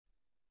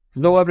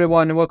Hello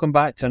everyone and welcome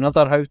back to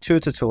another how-to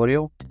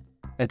tutorial.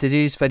 In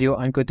today's video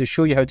I'm going to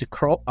show you how to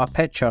crop a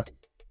picture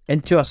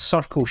into a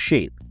circle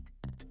shape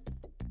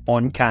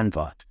on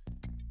Canva.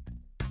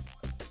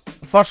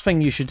 The first thing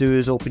you should do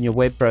is open your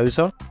web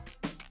browser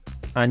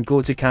and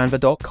go to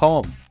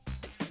canva.com.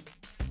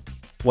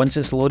 Once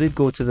it's loaded,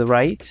 go to the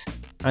right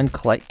and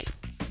click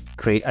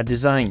Create a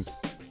Design.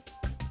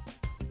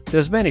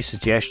 There's many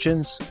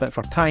suggestions, but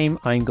for time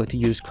I'm going to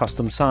use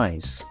custom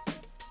size.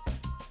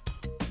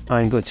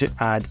 I'm going to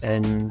add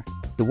in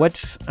the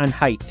width and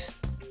height.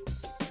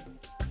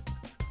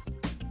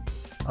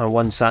 And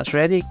once that's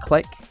ready,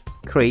 click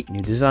Create New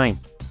Design.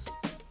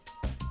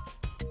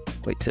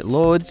 Wait till it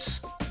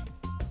loads.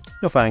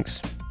 No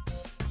thanks.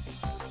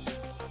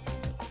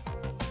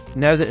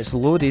 Now that it's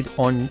loaded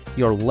on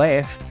your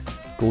left,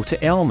 go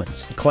to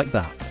Elements and click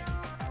that.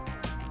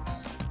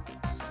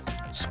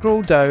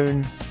 Scroll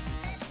down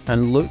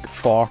and look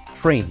for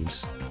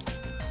Frames.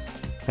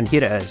 And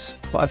here it is,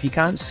 but if you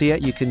can't see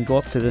it, you can go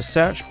up to the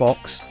search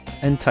box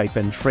and type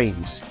in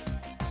frames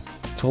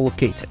to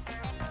locate it.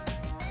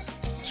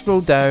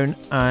 Scroll down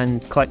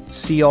and click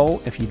See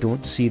All if you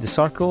don't see the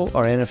circle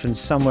or anything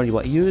somewhere you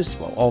want to use.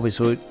 Well,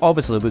 obviously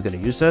we're going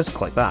to use this,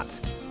 click that,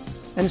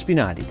 and it's been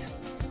added.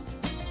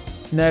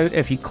 Now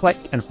if you click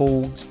and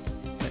hold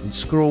and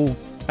scroll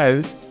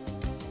out,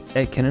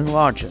 it can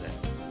enlarge it.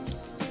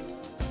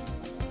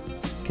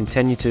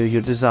 Continue to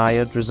your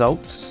desired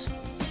results.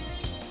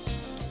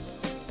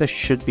 This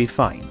should be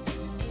fine.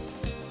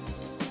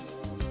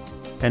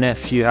 And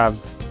if you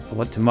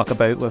want to muck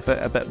about with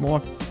it a bit more,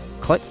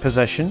 click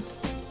Position.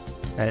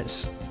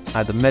 It's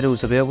the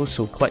middle's available,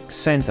 so click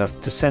Center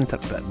to center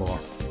a bit more.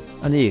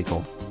 And there you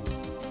go.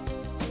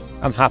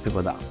 I'm happy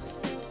with that.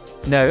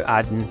 Now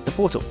adding the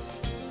photo.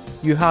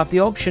 You have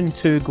the option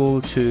to go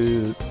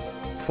to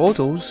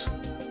Photos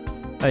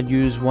and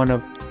use one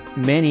of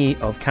many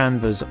of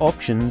Canva's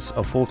options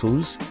of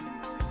photos.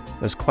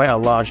 There's quite a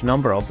large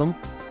number of them.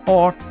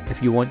 Or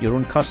if you want your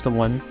own custom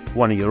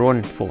one of your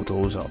own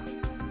photos or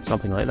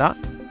something like that,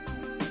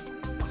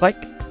 click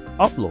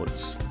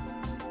Uploads.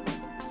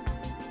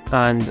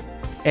 And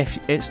if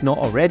it's not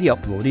already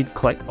uploaded,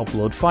 click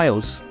Upload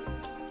Files.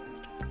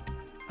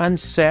 And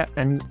set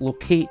and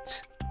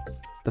locate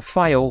the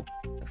file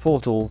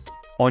photo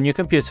on your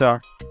computer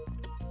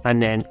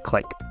and then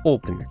click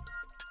Open.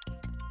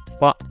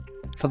 But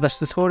for this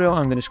tutorial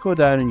I'm going to scroll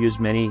down and use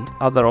many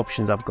other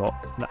options I've got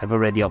that I've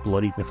already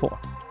uploaded before.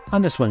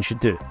 And this one should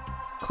do.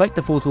 Click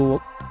the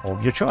photo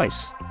of your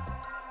choice.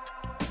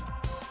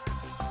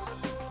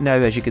 Now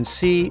as you can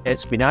see,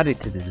 it's been added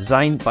to the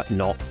design but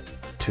not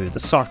to the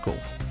circle.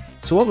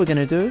 So what we're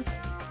going to do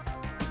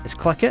is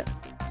click it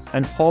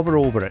and hover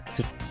over it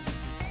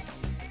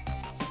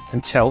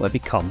until it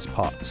becomes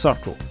part of the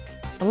circle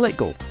and let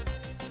go.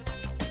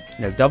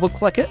 Now double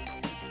click it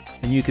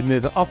and you can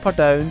move it up or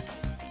down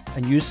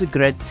and use the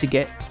grid to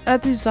get a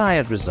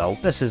desired result.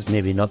 This is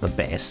maybe not the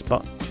best,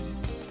 but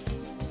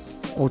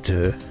I'll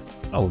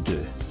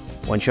do.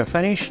 Once you're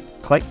finished,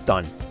 click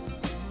Done.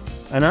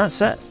 And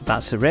that's it,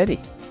 that's it ready.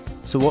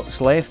 So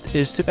what's left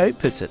is to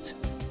output it.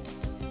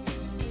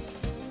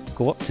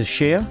 Go up to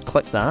Share,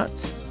 click that.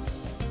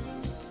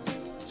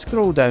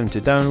 Scroll down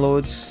to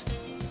Downloads.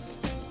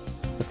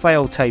 The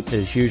file type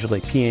is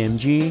usually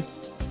PNG.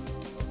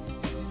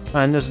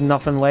 And there's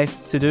nothing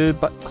left to do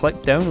but click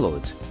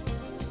Download.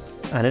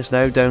 And it's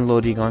now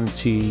downloading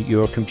onto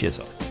your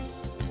computer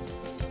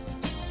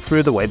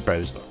through the web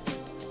browser.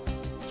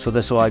 So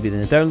this will either be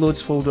in the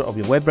Downloads folder of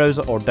your web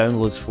browser or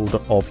Downloads folder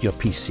of your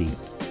PC,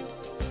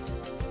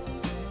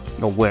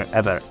 or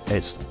wherever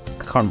it's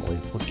currently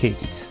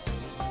located.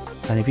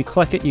 And if you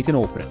click it, you can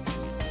open it.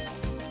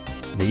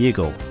 There you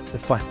go. The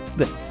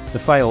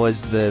file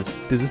is the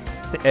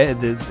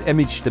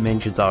image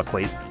dimensions are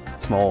quite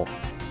small.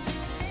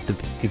 You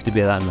have to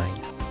bear that in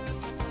mind.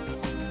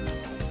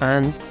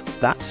 And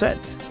that's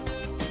it.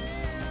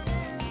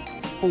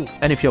 Oh,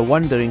 and if you're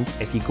wondering,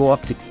 if you go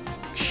up to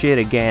Share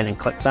again and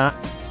click that,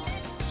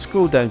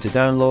 scroll down to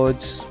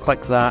Downloads,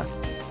 click that,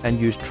 and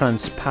use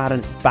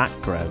Transparent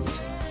Background.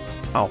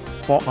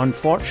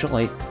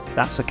 Unfortunately,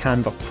 that's a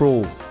Canva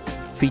Pro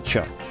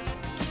feature.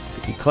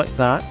 If you click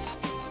that,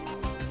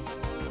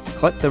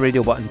 click the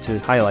radio button to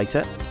highlight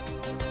it,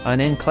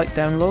 and then click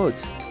Download.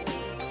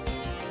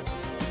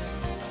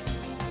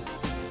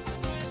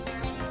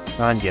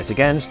 And yet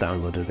again, it's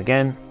downloaded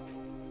again.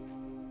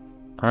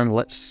 And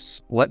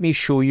let me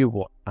show you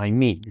what I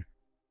mean.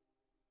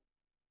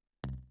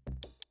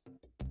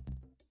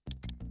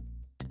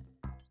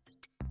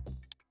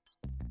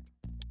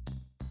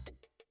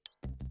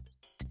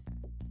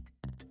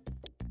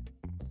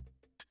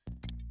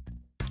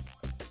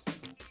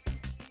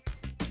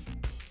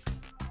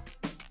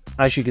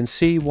 As you can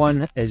see,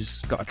 one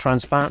has got a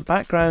transparent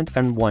background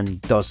and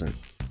one doesn't.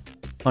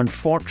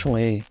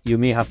 Unfortunately, you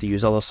may have to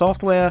use other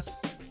software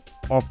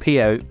or pay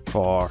out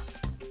for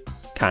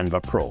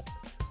Canva Pro.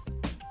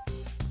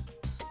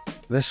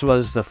 This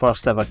was the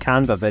first ever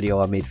Canva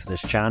video I made for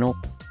this channel.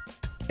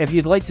 If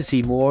you'd like to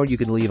see more, you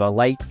can leave a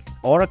like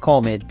or a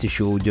comment to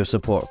show your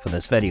support for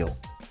this video.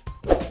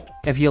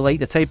 If you like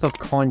the type of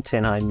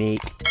content I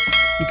make,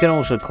 you can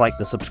also click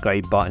the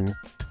subscribe button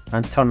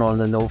and turn on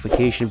the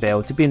notification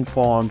bell to be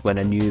informed when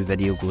a new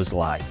video goes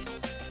live.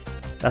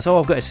 That's all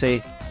I've got to say.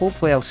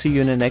 Hopefully I'll see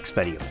you in the next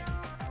video.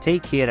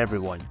 Take care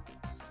everyone.